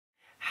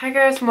Hi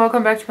guys, and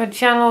welcome back to my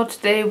channel.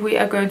 Today we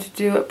are going to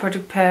do a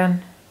project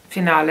pan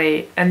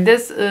finale, and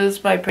this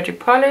is my project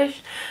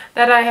polish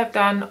that I have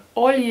done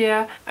all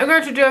year. I'm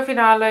going to do a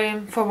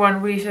finale for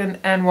one reason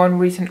and one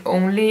reason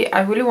only.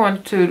 I really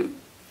want to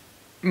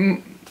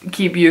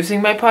keep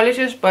using my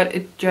polishes, but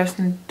it just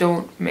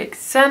don't make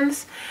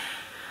sense.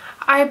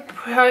 I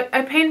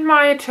paint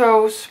my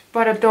toes,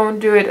 but I don't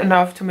do it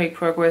enough to make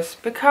progress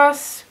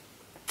because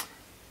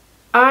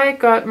I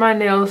got my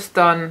nails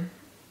done.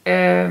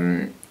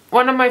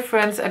 One of my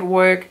friends at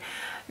work,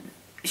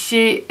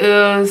 she's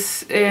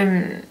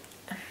taking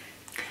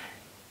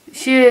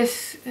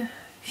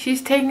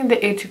the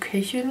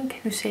education,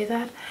 can you say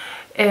that?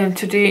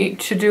 To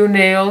do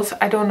nails.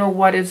 I don't know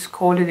what it's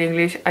called in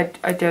English. I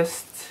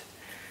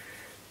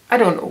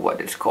don't know what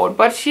it's called,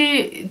 but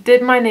she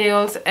did my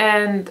nails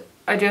and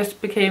I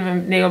just became a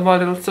nail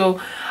model.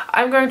 So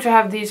I'm going to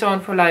have these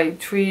on for like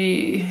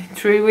three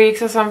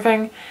weeks or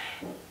something.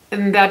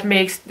 And that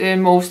makes the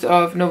most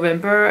of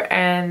November,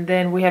 and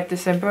then we have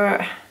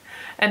December,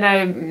 and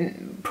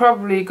I'm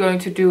probably going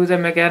to do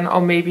them again,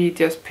 or maybe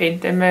just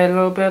paint them a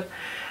little bit.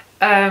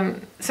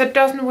 So it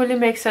doesn't really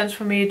make sense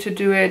for me to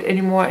do it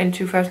anymore in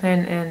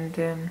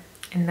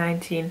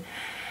 2019.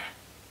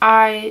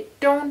 I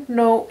don't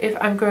know if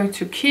I'm going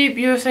to keep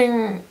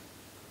using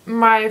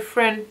my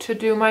friend to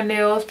do my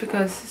nails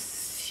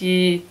because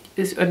she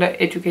is under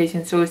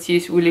education, so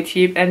she's really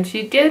cheap, and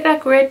she did a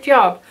great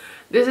job.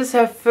 This is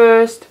her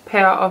first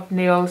pair of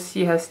nails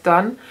she has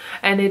done,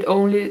 and it's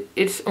only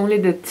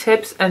the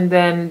tips and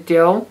then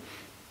gel.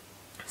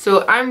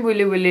 So I'm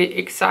really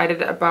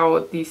excited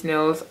about these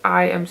nails.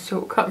 I am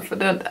so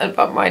confident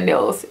about my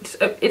nails.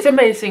 It's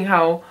amazing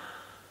how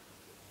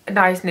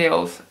nice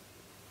nails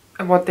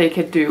and what they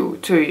can do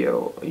to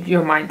your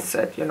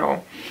mindset, you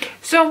know.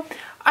 So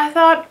I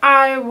thought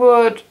I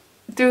would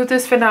do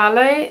this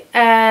finale,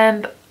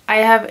 and I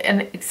have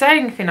an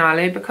exciting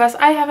finale because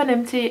I have an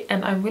empty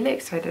and I'm really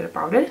excited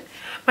about it.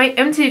 My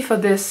empty for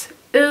this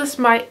is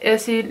my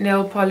Essie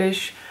nail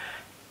polish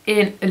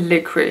in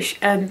Liqurice,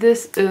 and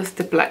this is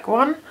the black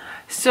one.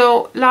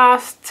 So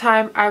last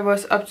time I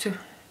was up to,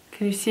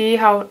 can you see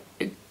how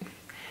this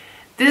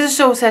is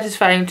so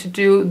satisfying to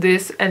do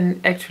this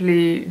and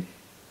actually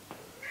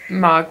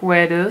mark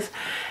where it is.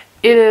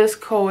 It is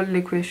called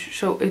Liqurice,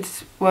 so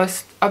it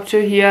was up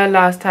to here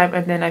last time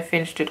and then I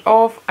finished it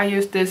off. I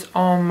used this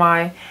on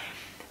my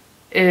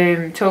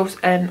toes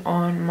and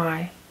on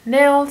my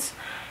nails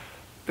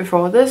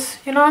before this,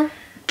 you know.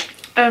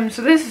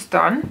 So this is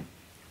done.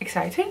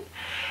 Exciting.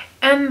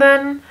 And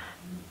then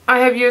I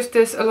have used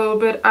this a little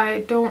bit.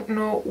 I don't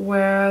know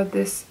where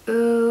this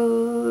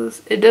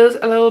is. It is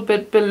a little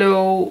bit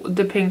below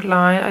the pink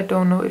line. I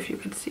don't know if you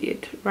can see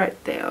it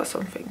right there or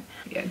something.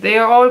 Yeah, they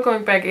are all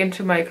going back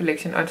into my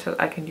collection until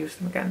I can use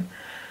them again.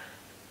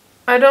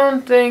 I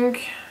don't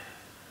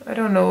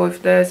know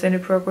if there's any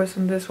progress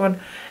on this one.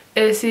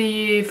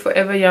 Essie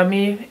Forever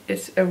Yummy.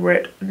 It's a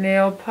red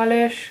nail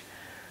polish.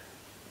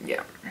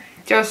 Yeah,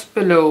 just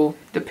below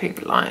the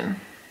pink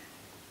line.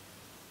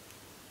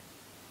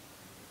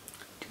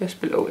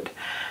 Just below it.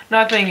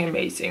 Nothing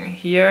amazing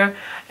here.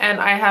 And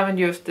I haven't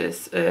used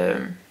this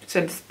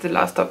since the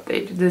last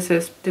update. This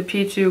is the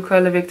P2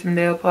 Color Victim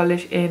Nail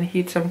Polish in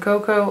Heat Some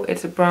Cocoa.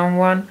 It's a brown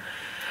one.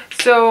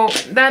 So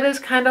that is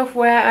kind of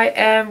where I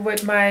am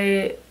with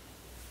my...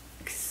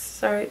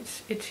 Sorry,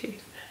 it's itchy.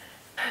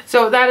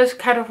 So that is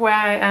kind of where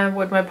I am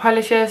with my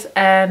polishes,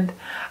 and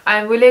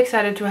I'm really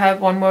excited to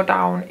have one more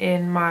down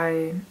in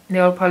my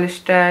nail polish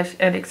stash,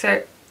 and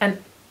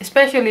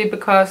especially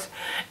because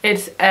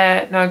it's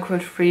a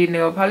non-cruelty-free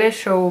nail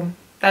polish, so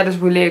that is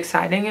really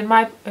exciting in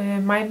my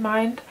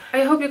mind.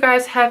 I hope you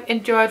guys have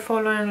enjoyed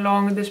following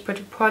along with this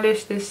project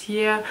polish this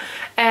year,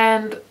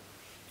 and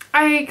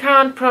I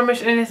can't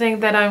promise anything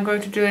that I'm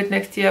going to do it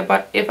next year,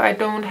 but if I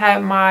don't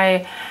have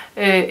my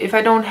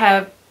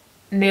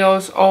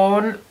nails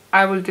on,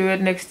 I will do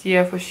it next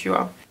year for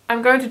sure.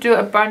 I'm going to do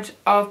a bunch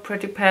of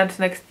project pans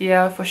next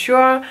year for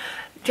sure.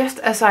 Just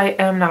as I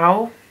am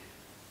now,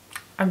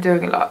 I'm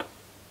doing a lot.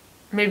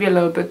 Maybe a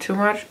little bit too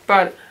much,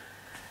 but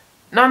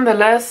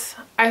nonetheless,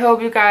 I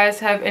hope you guys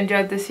have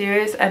enjoyed the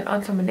series, and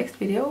until my next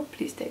video,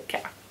 please take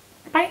care.